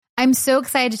I'm so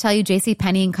excited to tell you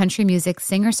JCPenney and country music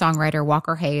singer-songwriter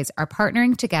Walker Hayes are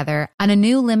partnering together on a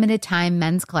new limited-time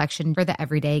men's collection for the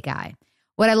everyday guy.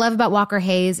 What I love about Walker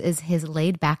Hayes is his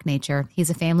laid-back nature.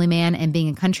 He's a family man, and being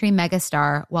a country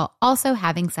megastar while also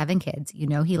having 7 kids, you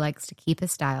know he likes to keep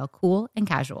his style cool and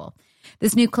casual.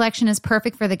 This new collection is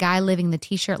perfect for the guy living the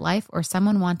t-shirt life or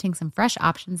someone wanting some fresh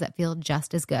options that feel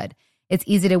just as good. It's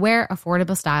easy to wear,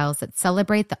 affordable styles that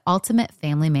celebrate the ultimate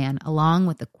family man, along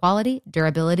with the quality,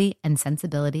 durability, and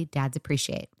sensibility dads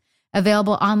appreciate.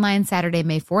 Available online Saturday,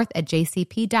 May 4th at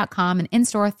jcp.com and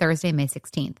in-store Thursday, May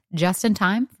 16th. Just in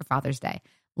time for Father's Day.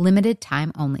 Limited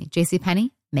time only.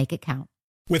 JCPenney, make it count.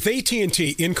 With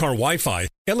AT&T in-car Wi-Fi,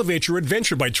 elevate your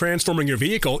adventure by transforming your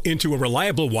vehicle into a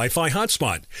reliable Wi-Fi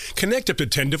hotspot. Connect up to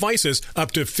 10 devices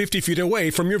up to 50 feet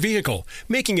away from your vehicle,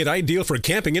 making it ideal for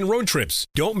camping and road trips.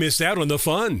 Don't miss out on the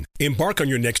fun. Embark on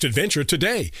your next adventure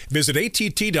today. Visit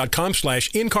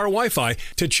att.com/in-car Wi-Fi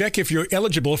to check if you're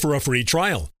eligible for a free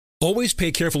trial. Always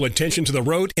pay careful attention to the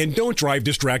road and don't drive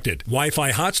distracted.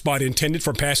 Wi-Fi hotspot intended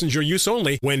for passenger use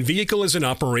only when vehicle is in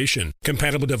operation.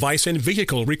 Compatible device and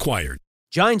vehicle required.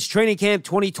 Giants Training Camp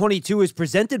 2022 is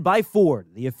presented by Ford,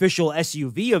 the official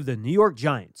SUV of the New York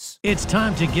Giants. It's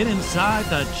time to get inside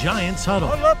the Giants huddle.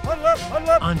 Huddle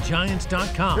up. On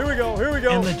Giants.com. Here we go.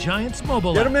 And the Giants mobile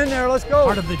app. Get them in there, let's go.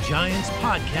 Part of the Giants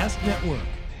Podcast Network.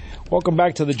 Welcome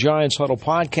back to the Giants Huddle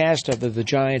Podcast after the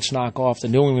Giants knock off the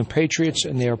New England Patriots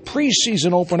in their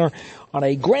preseason opener on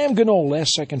a Graham Gano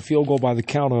last-second field goal by the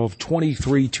count of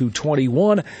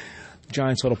 23-21.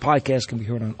 Giants Huddle Podcast can be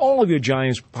heard on all of your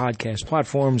Giants podcast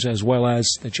platforms as well as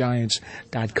the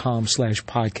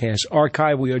Giants.com/podcast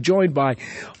archive. We are joined by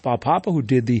Bob Papa, who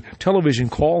did the television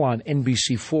call on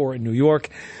NBC4 in New York.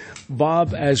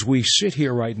 Bob, as we sit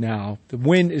here right now, the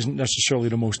win isn't necessarily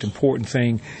the most important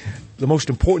thing. The most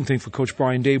important thing for Coach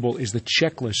Brian Daboll is the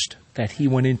checklist that he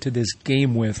went into this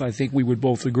game with. I think we would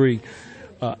both agree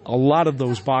a lot of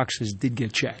those boxes did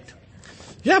get checked.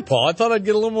 Yeah, Paul, I thought I'd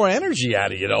get a little more energy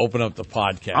out of you to open up the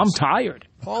podcast. I'm tired.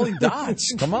 Paulie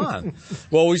Dots, come on.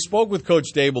 Well, we spoke with Coach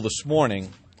Daboll this morning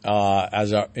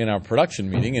in our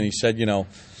production meeting, and he said,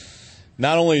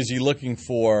 not only is he looking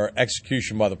for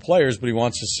execution by the players, but he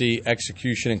wants to see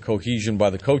execution and cohesion by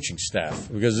the coaching staff,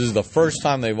 because this is the first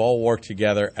time they've all worked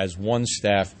together as one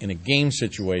staff in a game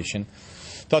situation.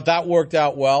 Thought that worked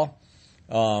out well.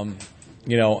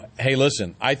 Hey,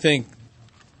 listen, I think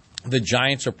the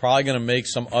Giants are probably going to make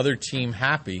some other team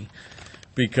happy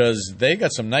because they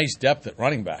got some nice depth at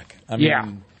running back. I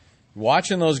mean,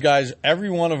 watching those guys, every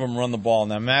one of them run the ball.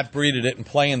 Now, Matt Breida didn't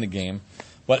play in the game,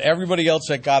 but everybody else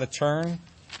that got a turn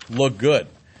looked good.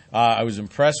 I was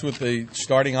impressed with the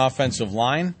starting offensive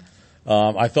line.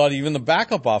 I thought even the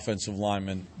backup offensive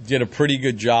linemen did a pretty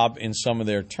good job in some of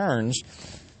their turns.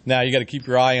 Now, you got to keep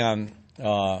your eye on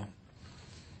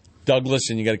Douglas,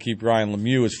 and you got to keep your eye on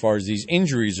Lemieux as far as these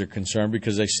injuries are concerned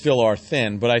because they still are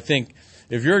thin. But I think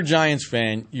if you're a Giants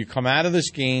fan, you come out of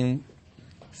this game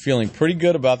feeling pretty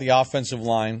good about the offensive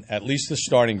line, at least the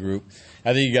starting group.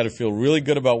 I think you got to feel really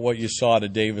good about what you saw out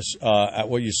of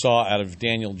out of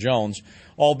Daniel Jones,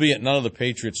 albeit none of the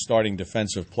Patriots' starting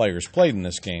defensive players played in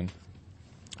this game.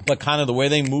 But kind of the way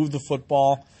they moved the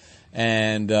football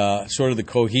and sort of the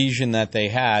cohesion that they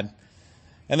had.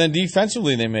 And then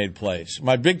defensively, they made plays.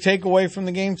 My big takeaway from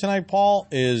the game tonight, Paul,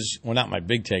 is, well, not my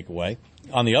big takeaway.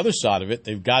 On the other side of it,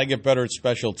 they've got to get better at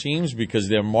special teams because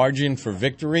their margin for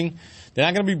victory, they're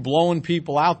not going to be blowing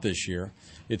people out this year.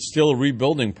 It's still a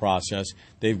rebuilding process.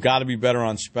 They've got to be better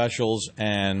on specials.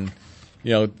 And,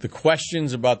 the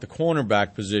questions about the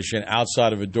cornerback position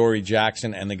outside of Adoree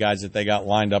Jackson and the guys that they got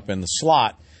lined up in the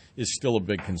slot is still a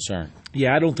big concern.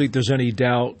 Yeah, I don't think there's any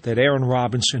doubt that Aaron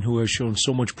Robinson, who has shown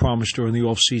so much promise during the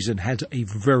offseason, had a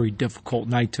very difficult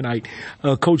night tonight.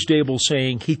 Coach Daboll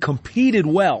saying he competed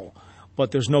well,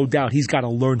 but there's no doubt he's got to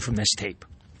learn from this tape.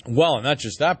 Well, and not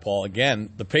just that, Paul. Again,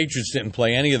 the Patriots didn't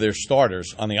play any of their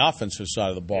starters on the offensive side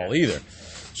of the ball either.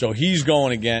 So he was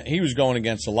going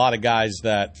against a lot of guys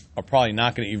that are probably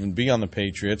not going to even be on the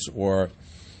Patriots or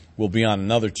will be on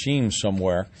another team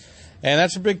somewhere. And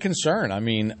that's a big concern. I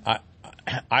mean,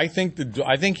 I think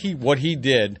what he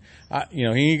did,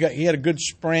 he had a good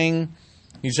spring.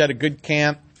 He's had a good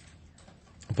camp.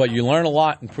 But you learn a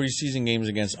lot in preseason games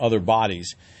against other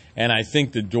bodies. And I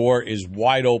think the door is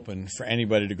wide open for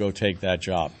anybody to go take that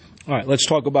job. All right, let's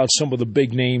talk about some of the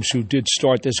big names who did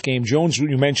start this game. Jones,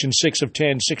 you mentioned 6 of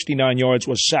 10, 69 yards,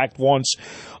 was sacked once.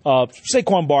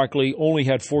 Saquon Barkley only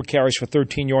had 4 carries for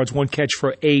 13 yards, 1 catch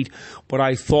for 8. But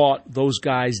I thought those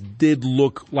guys did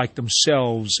look like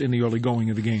themselves in the early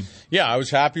going of the game. Yeah, I was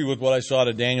happy with what I saw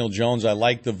to Daniel Jones. I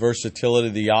liked the versatility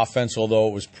of the offense, although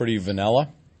it was pretty vanilla.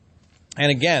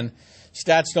 And again,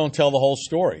 stats don't tell the whole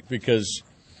story because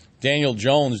Daniel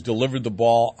Jones delivered the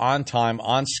ball on time,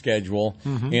 on schedule,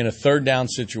 in a third down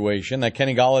situation that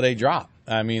Kenny Golladay dropped.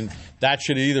 I mean, that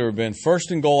should either have been first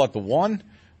and goal at the 1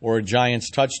 or a Giants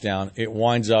touchdown. It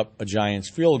winds up a Giants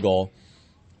field goal.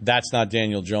 That's not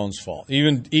Daniel Jones' fault.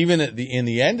 Even in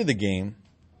the end of the game,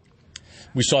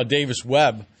 we saw Davis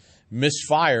Webb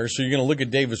misfire. So you're going to look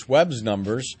at Davis Webb's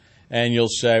numbers and you'll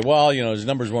say, well, his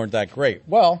numbers weren't that great.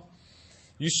 Well,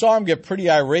 you saw him get pretty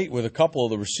irate with a couple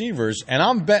of the receivers, and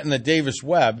I'm betting that Davis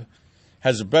Webb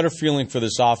has a better feeling for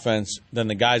this offense than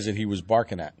the guys that he was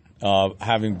barking at,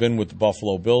 having been with the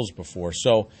Buffalo Bills before.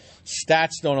 So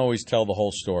stats don't always tell the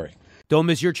whole story. Don't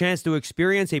miss your chance to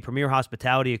experience a premier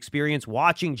hospitality experience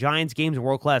watching Giants games and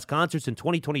world-class concerts in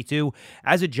 2022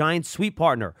 as a Giants suite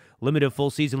partner. Limited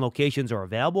full-season locations are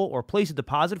available or place a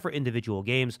deposit for individual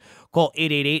games. Call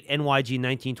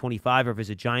 888-NYG-1925 or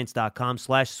visit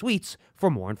giants.com/suites for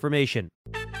more information.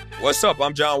 What's up?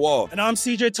 I'm John Wall. And I'm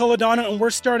CJ Toledano, and we're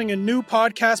starting a new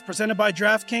podcast presented by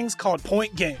DraftKings called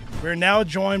Point Game. We're now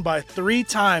joined by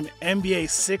 3-time NBA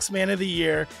Sixth Man of the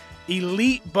Year,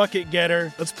 elite bucket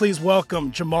getter. Let's please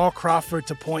welcome Jamal Crawford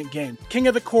to Point Game. King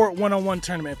of the Court one-on-one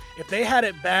tournament. If they had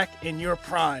it back in your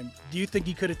prime, do you think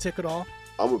you could have took it all?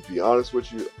 I'm going to be honest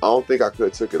with you. I don't think I could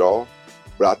have took it all,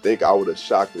 but I think I would have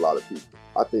shocked a lot of people.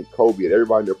 I think Kobe and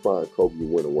everybody in their prime, Kobe would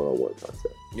win a one-on-one contest.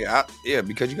 Yeah,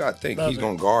 because you got to think he's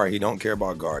going to guard. He don't care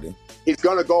about guarding. He's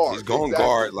going to guard. He's going to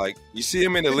guard. Like, you see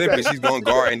him in the Olympics, he's going to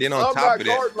guard. And then on top of that. I'm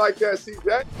not guarding like that,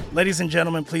 CJ. Ladies and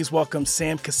gentlemen, please welcome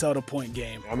Sam Cassell to Point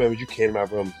Game. I remember you came out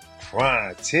from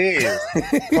crying, tears,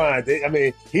 crying. I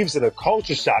mean, he was in a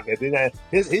culture shock. And then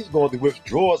he's going through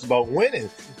withdrawals about winning.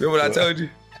 Remember what I told you?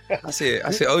 I said,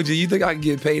 OG, you think I can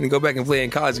get paid and go back and play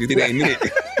in college because it ain't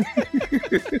it?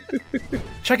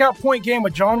 Check out Point Game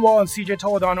with John Wall and CJ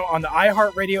Toledano on the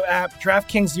iHeartRadio app,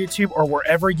 DraftKings YouTube, or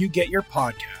wherever you get your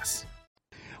podcasts.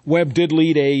 Webb did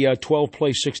lead a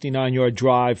 12-play, 69-yard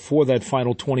drive for that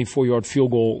final 24-yard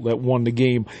field goal that won the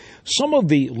game. Some of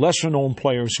the lesser-known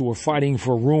players who are fighting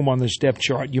for room on this depth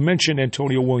chart, you mentioned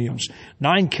Antonio Williams,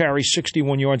 9 carries,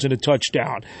 61 yards and a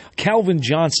touchdown. Calvin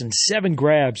Johnson, 7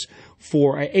 grabs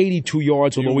for 82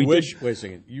 yards. Wait a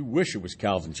second. You wish it was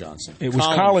Calvin Johnson. It was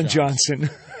Colin Johnson.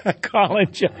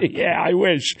 I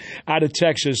wish. Out of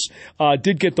Texas.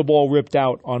 Did get the ball ripped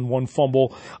out on one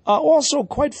fumble. Also,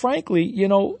 quite frankly,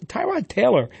 Tyrod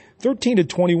Taylor,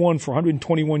 13-21 for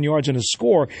 121 yards and a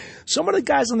score. Some of the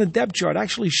guys on the depth chart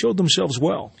actually showed themselves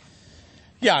well.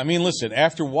 Yeah, I mean, listen,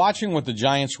 after watching what the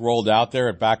Giants rolled out there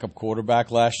at backup quarterback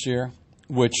last year,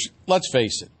 which, let's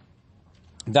face it,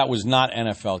 that was not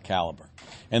NFL caliber.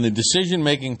 And the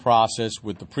decision-making process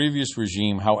with the previous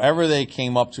regime, however they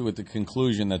came up to the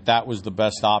conclusion that that was the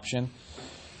best option,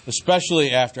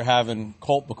 especially after having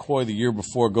Colt McCoy the year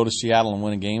before go to Seattle and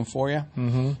win a game for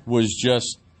you, was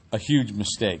just a huge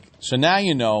mistake. So now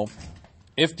you know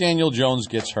if Daniel Jones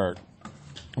gets hurt,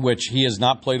 which he has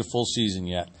not played a full season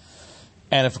yet,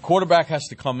 and if a quarterback has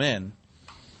to come in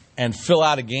and fill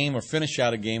out a game or finish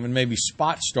out a game and maybe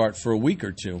spot start for a week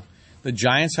or two, the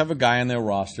Giants have a guy on their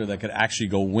roster that could actually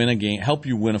go win a game, help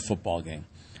you win a football game.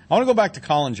 I want to go back to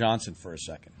Colin Johnson for a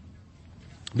second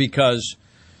because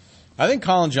I think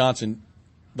Colin Johnson,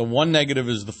 the one negative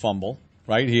is the fumble,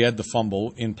 right? He had the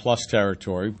fumble in plus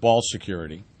territory, ball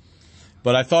security.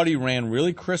 But I thought he ran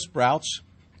really crisp routes.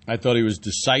 I thought he was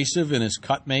decisive in his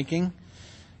cut making,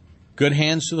 good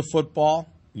hands to the football,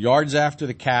 yards after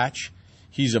the catch.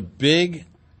 He's a big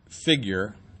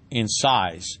figure in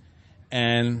size.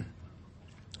 And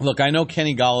look, I know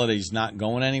Kenny Galladay's not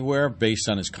going anywhere based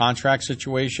on his contract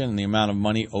situation and the amount of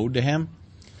money owed to him.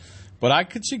 But I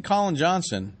could see Colin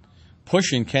Johnson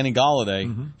pushing Kenny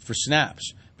Golladay for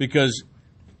snaps because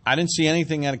I didn't see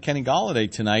anything out of Kenny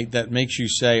Golladay tonight that makes you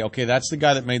say, okay, that's the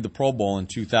guy that made the Pro Bowl in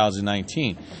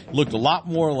 2019. It looked a lot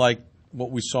more like what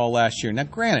we saw last year. Now,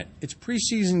 granted, it's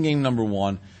preseason game number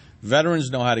 1. Veterans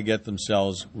know how to get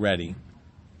themselves ready.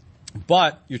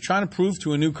 But you're trying to prove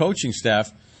to a new coaching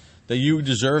staff that you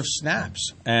deserve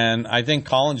snaps. And I think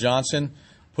Colin Johnson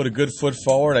put a good foot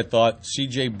forward. I thought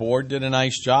C.J. Board did a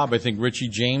nice job. I think Richie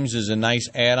James is a nice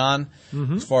add-on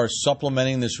as far as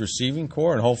supplementing this receiving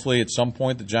core. And hopefully at some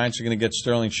point the Giants are going to get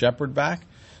Sterling Shepard back.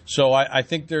 So I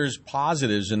think there's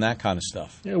positives in that kind of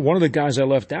stuff. Yeah, one of the guys I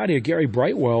left out here, Gary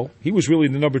Brightwell, he was really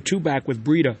the number 2 back with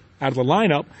Breida out of the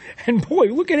lineup. And, boy,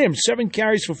 look at him. 7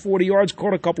 carries for 40 yards,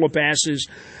 caught a couple of passes.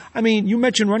 I mean, you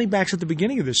mentioned running backs at the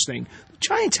beginning of this thing. The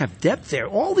Giants have depth there.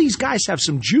 All these guys have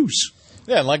some juice.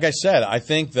 Yeah, and like I said, I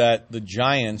think that the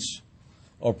Giants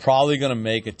are probably going to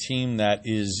make a team that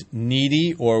is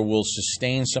needy or will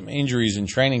sustain some injuries in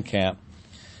training camp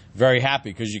very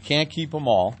happy because you can't keep them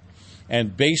all.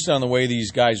 And based on the way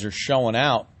these guys are showing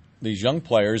out, these young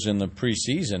players in the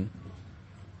preseason,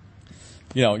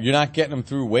 you're not getting them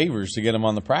through waivers to get them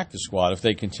on the practice squad if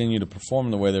they continue to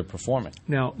perform the way they're performing.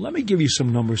 Now, let me give you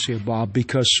some numbers here, Bob,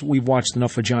 because we've watched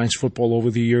enough of Giants football over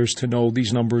the years to know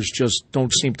these numbers just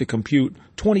don't seem to compute.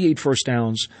 28 first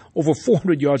downs, over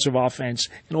 400 yards of offense,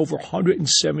 and over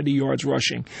 170 yards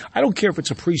rushing. I don't care if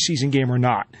it's a preseason game or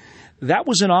not. That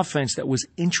was an offense that was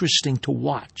interesting to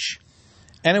watch.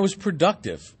 And it was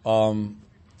productive.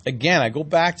 Again, I go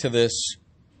back to this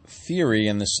theory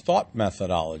and this thought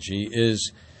methodology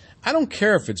is I don't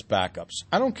care if it's backups.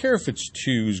 I don't care if it's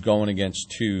twos going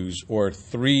against twos or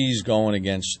threes going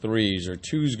against threes or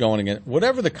twos going against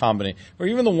whatever the combination, or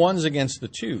even the ones against the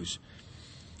twos.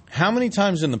 How many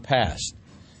times in the past,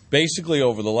 basically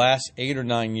over the last 8 or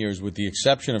 9 years, with the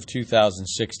exception of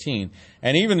 2016,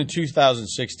 and even in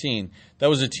 2016, that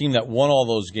was a team that won all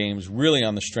those games really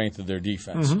on the strength of their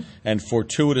defense and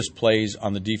fortuitous plays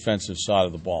on the defensive side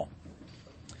of the ball.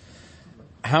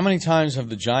 How many times have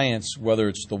the Giants, whether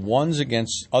it's the ones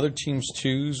against other teams'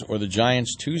 twos or the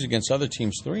Giants' twos against other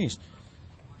teams' threes,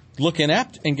 look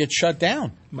inept and get shut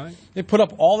down? Right. They put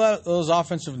up all those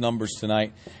offensive numbers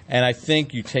tonight, and I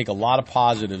think you take a lot of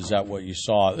positives at what you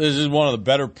saw. This is one of the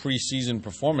better preseason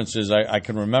performances I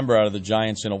can remember out of the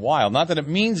Giants in a while. Not that it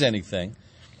means anything.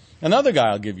 Another guy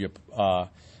I'll give you,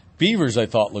 Beavers, I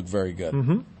thought looked very good.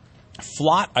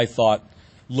 Flott, I thought,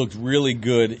 looked really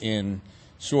good in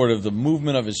sort of the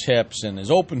movement of his hips and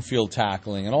his open field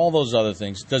tackling and all those other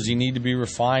things. Does he need to be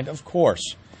refined? Of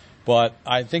course. But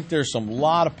I think there's some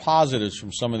lot of positives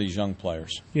from some of these young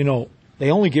players. They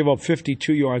only give up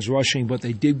 52 yards rushing, but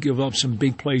they did give up some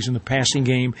big plays in the passing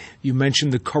game. You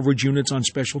mentioned the coverage units on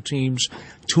special teams,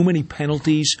 too many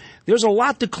penalties. There's a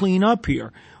lot to clean up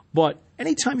here. But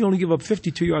anytime you only give up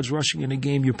 52 yards rushing in a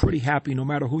game, you're pretty happy no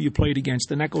matter who you played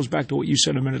against. And that goes back to what you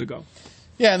said a minute ago.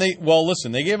 Yeah, and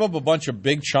they gave up a bunch of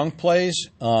big chunk plays,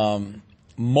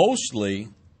 mostly,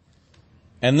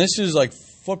 and this is like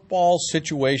football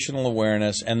situational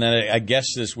awareness, and then I guess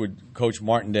this would Coach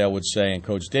Martindale would say and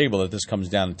Coach Dable that this comes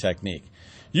down to technique.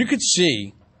 You could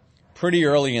see pretty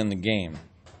early in the game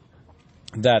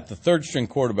that the third-string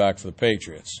quarterback for the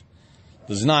Patriots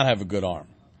does not have a good arm.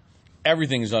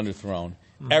 Everything's underthrown.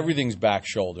 Everything's back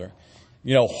shoulder.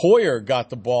 Hoyer got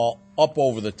the ball up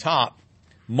over the top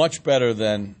much better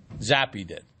than Zappe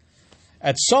did.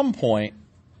 At some point,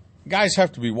 guys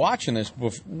have to be watching this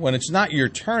when it's not your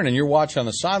turn and you're watching on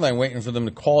the sideline waiting for them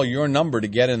to call your number to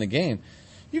get in the game.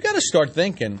 You got to start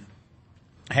thinking,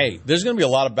 hey, there's going to be a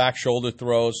lot of back shoulder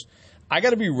throws. I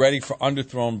got to be ready for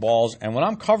underthrown balls. And when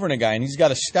I'm covering a guy and he's got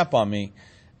to step on me,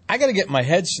 I got to get my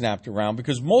head snapped around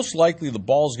because most likely the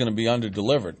ball's going to be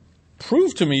underdelivered.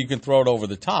 Prove to me you can throw it over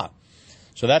the top.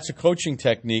 So that's a coaching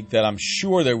technique that I'm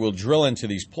sure they will drill into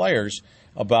these players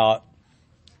about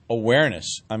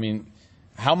awareness. I mean,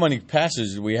 how many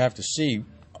passes do we have to see?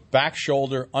 Back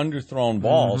shoulder, underthrown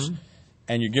balls,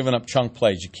 and you're giving up chunk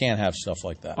plays. You can't have stuff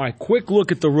like that. All right, quick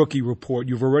look at the rookie report.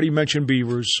 You've already mentioned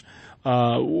Beavers.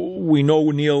 We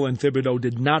know Neal and Thibodeau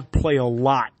did not play a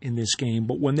lot in this game,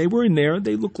 but when they were in there,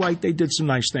 they looked like they did some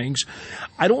nice things.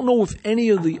 I don't know if any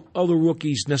of the other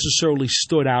rookies necessarily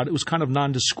stood out. It was kind of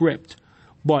nondescript,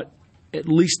 but at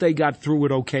least they got through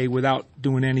it okay without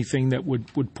doing anything that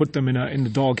would put them in the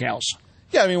doghouse.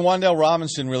 Yeah, I mean, Wan'Dale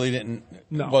Robinson really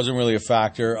wasn't really a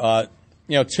factor.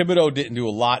 Thibodeau didn't do a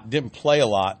lot, didn't play a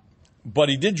lot, but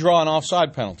he did draw an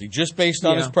offside penalty just based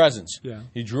on his presence. Yeah.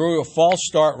 He drew a false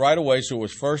start right away, so it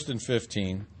was 1st and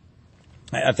 15.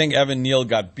 I think Evan Neal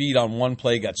got beat on one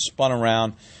play, got spun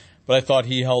around, but I thought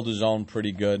he held his own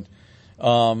pretty good.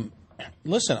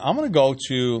 Listen, I'm going to go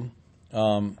to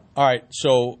all right,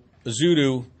 so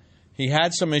Ezeudu, he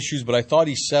had some issues, but I thought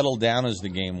he settled down as the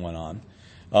game went on.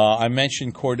 I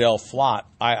mentioned Cordell Flott.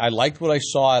 I liked what I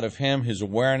saw out of him, his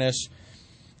awareness.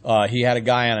 He had a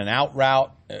guy on an out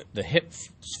route. The hip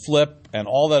flip and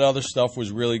all that other stuff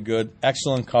was really good.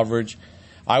 Excellent coverage.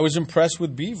 I was impressed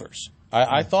with Beavers.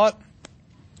 I thought,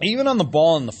 even on the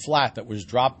ball in the flat that was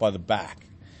dropped by the back,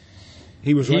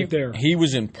 he was right there. He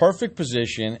was in perfect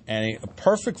position and a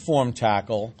perfect form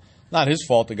tackle. Not his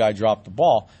fault the guy dropped the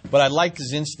ball, but I liked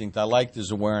his instinct. I liked his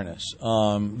awareness.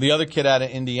 The other kid out of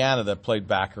Indiana that played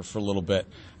backer for a little bit,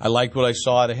 I liked what I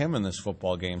saw out of him in this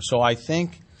football game. So I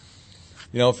think,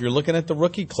 if you're looking at the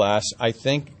rookie class, I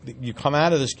think you come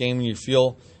out of this game and you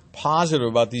feel positive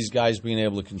about these guys being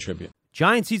able to contribute.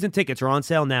 Giants season tickets are on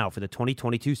sale now for the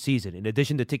 2022 season. In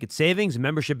addition to ticket savings,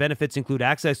 membership benefits include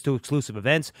access to exclusive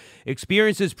events,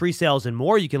 experiences, pre-sales, and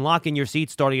more. You can lock in your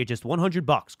seats starting at just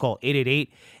 $100. Call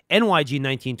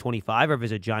 888-NYG-1925 or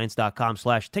visit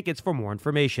giants.com/tickets for more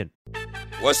information.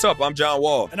 What's up? I'm John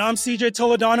Wall. And I'm CJ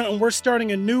Toledano, and we're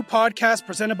starting a new podcast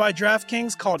presented by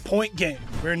DraftKings called Point Game.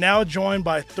 We're now joined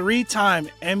by three-time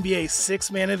NBA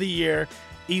Sixth Man of the Year,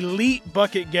 elite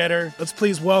bucket getter. Let's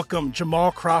please welcome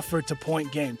Jamal Crawford to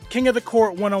Point Game. King of the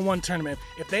Court one-on-one tournament.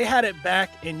 If they had it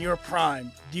back in your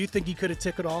prime, do you think you could have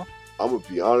took it all? I'm going to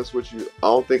be honest with you. I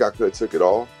don't think I could have took it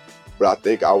all, but I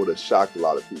think I would have shocked a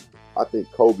lot of people. I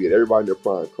think Kobe and everybody in their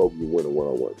prime, Kobe would win a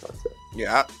one-on-one contest.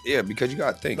 Yeah, because you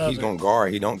got to think, he's going to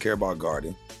guard. He don't care about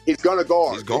guarding. He's going to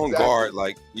guard. He's going to guard.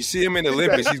 Like, you see him in the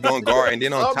Olympics, he's going to guard. And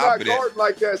then on top of that. I'm not guarding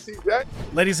like that, CJ.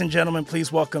 Ladies and gentlemen,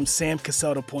 please welcome Sam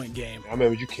Cassell to Point Game. I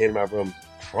remember you came to my room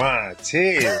crying,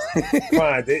 tears,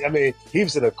 crying. I mean, he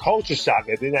was in a culture shock.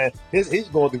 And then he's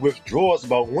going through withdrawals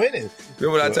about winning.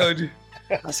 Remember what I told you?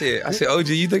 I said, OG,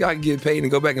 you think I can get paid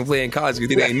and go back and play in college? You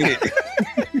think they need it?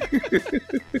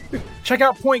 Check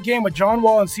out Point Game with John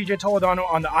Wall and CJ Toledano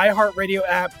on the iHeartRadio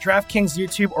app, DraftKings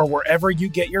YouTube, or wherever you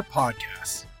get your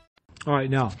podcasts. All right,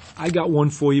 now, I got one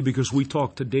for you because we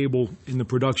talked to Dable in the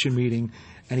production meeting,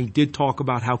 and he did talk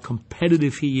about how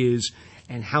competitive he is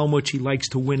and how much he likes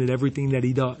to win at everything that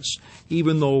he does,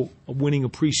 even though winning a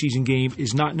preseason game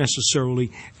is not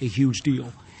necessarily a huge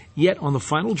deal. Yet, on the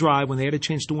final drive, when they had a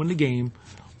chance to win the game,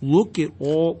 look at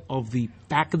all of the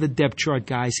back of the depth chart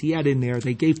guys he had in there.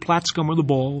 They gave Platzkummer the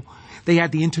ball. They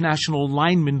had the international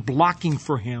linemen blocking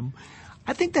for him.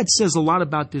 I think that says a lot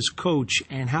about this coach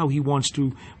and how he wants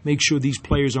to make sure these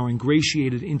players are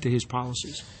ingratiated into his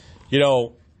policies. You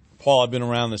know, Paul, I've been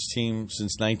around this team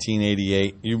since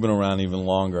 1988. You've been around even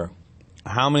longer.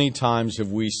 How many times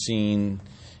have we seen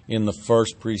in the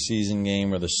first preseason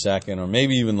game or the second or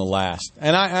maybe even the last?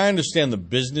 And I understand the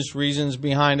business reasons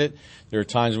behind it. There are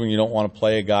times when you don't want to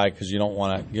play a guy because you don't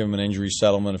want to give him an injury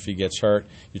settlement if he gets hurt.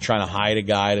 You're trying to hide a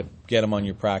guy to get him on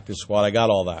your practice squad. I got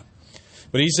all that.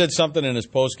 But he said something in his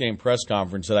post-game press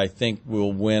conference that I think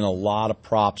will win a lot of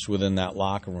props within that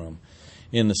locker room,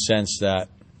 in the sense that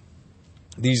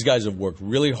these guys have worked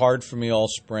really hard for me all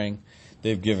spring.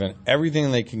 They've given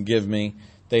everything they can give me.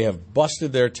 They have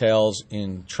busted their tails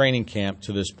in training camp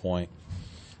to this point.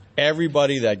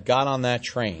 Everybody that got on that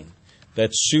train,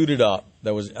 that suited up,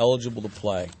 that was eligible to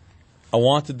play, I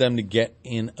wanted them to get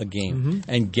in a game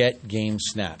and get game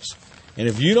snaps. And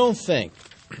if you don't think,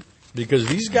 because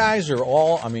these guys are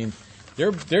all, I mean,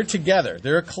 they're together.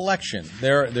 They're a collection.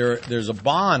 There's a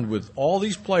bond with all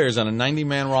these players on a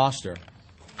 90-man roster.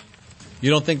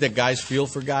 You don't think that guys feel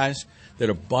for guys that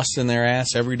are busting their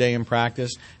ass every day in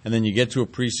practice, and then you get to a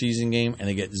preseason game and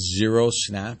they get 0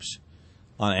 snaps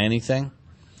on anything?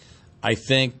 I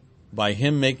think by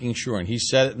him making sure, and he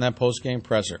said it in that post-game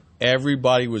presser,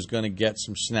 everybody was going to get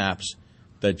some snaps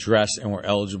that dressed and were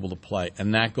eligible to play.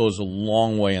 And that goes a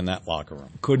long way in that locker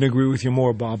room. Couldn't agree with you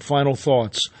more, Bob. Final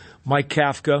thoughts. Mike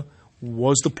Kafka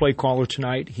was the play caller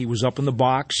tonight. He was up in the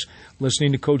box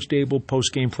listening to Coach Dable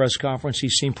post-game press conference. He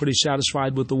seemed pretty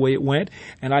satisfied with the way it went.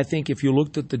 And I think if you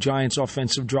looked at the Giants'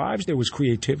 offensive drives, there was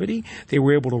creativity. They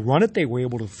were able to run it. They were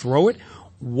able to throw it.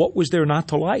 What was there not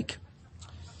to like?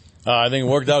 I think it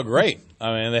worked out great.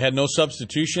 I mean, they had no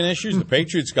substitution issues. The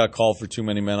Patriots got called for too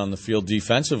many men on the field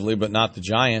defensively, but not the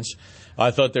Giants. I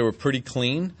thought they were pretty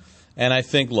clean. And I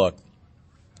think, look,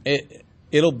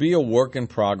 it'll be a work in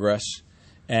progress.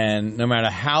 And no matter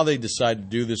how they decide to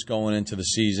do this going into the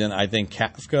season, I think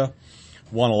Kafka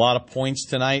won a lot of points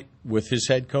tonight with his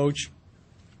head coach.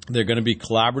 They're going to be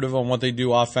collaborative on what they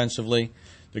do offensively.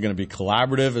 They're going to be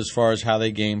collaborative as far as how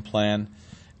they game plan.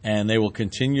 And they will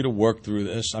continue to work through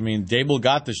this. I mean, Dable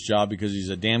got this job because he's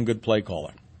a damn good play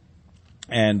caller.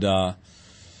 And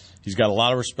he's got a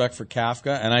lot of respect for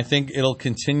Kafka. And I think it'll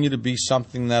continue to be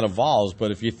something that evolves. But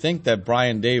if you think that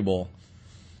Brian Dable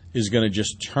is going to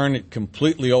just turn it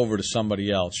completely over to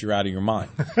somebody else, you're out of your mind.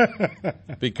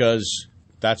 Because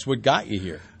that's what got you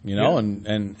here, you know?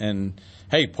 Yeah. And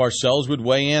hey, Parcells would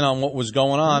weigh in on what was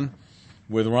going on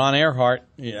with Ron Earhart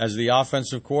as the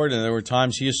offensive coordinator. There were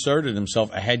times he asserted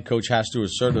himself. A head coach has to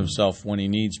assert himself when he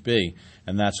needs be,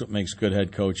 and that's what makes good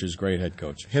head coaches great head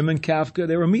coaches. Him and Kafka,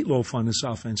 they're a meatloaf on this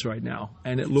offense right now,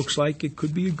 and it looks like it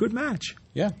could be a good match.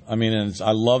 Yeah, I mean, and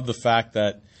I love the fact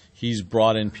that he's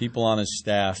brought in people on his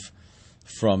staff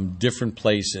from different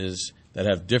places that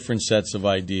have different sets of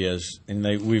ideas, and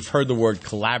we've heard the word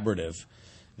collaborative.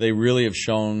 They really have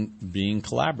shown being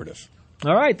collaborative.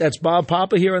 All right, that's Bob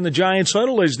Papa here on the Giants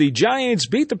Huddle as the Giants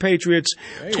beat the Patriots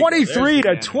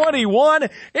 23-21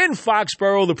 in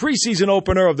Foxborough, the preseason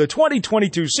opener of the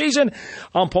 2022 season.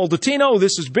 I'm Paul Dottino.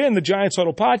 This has been the Giants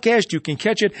Huddle podcast. You can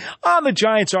catch it on the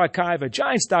Giants Archive at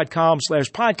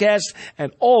giants.com/podcast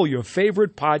and all your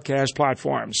favorite podcast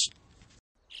platforms.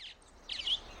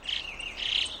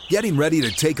 Getting ready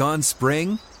to take on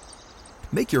spring?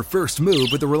 Make your first move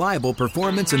with the reliable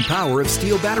performance and power of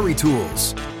Steel battery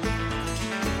tools.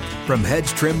 From hedge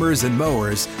trimmers and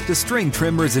mowers to string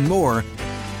trimmers and more,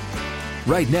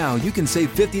 right now you can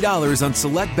save $50 on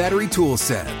select battery tool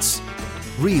sets.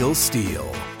 Real Steel.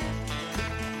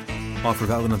 Offer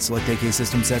valid on select AK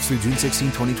system sets through June 16,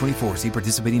 2024. See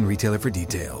participating retailer for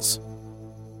details.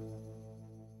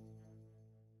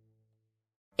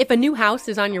 If a new house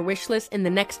is on your wish list in the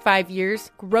next 5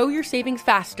 years, grow your savings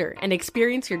faster and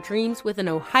experience your dreams with an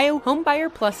Ohio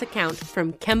Homebuyer Plus account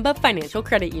from Kemba Financial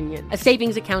Credit Union. A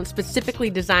savings account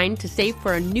specifically designed to save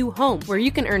for a new home, where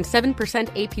you can earn 7%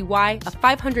 APY,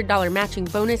 a $500 matching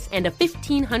bonus, and a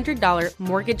 $1,500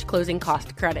 mortgage closing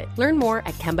cost credit. Learn more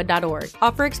at Kemba.org.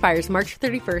 Offer expires March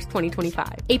 31st,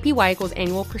 2025. APY equals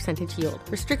annual percentage yield.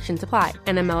 Restrictions apply.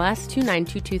 NMLS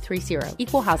 292230.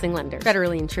 Equal housing lender.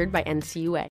 Federally insured by NCUA.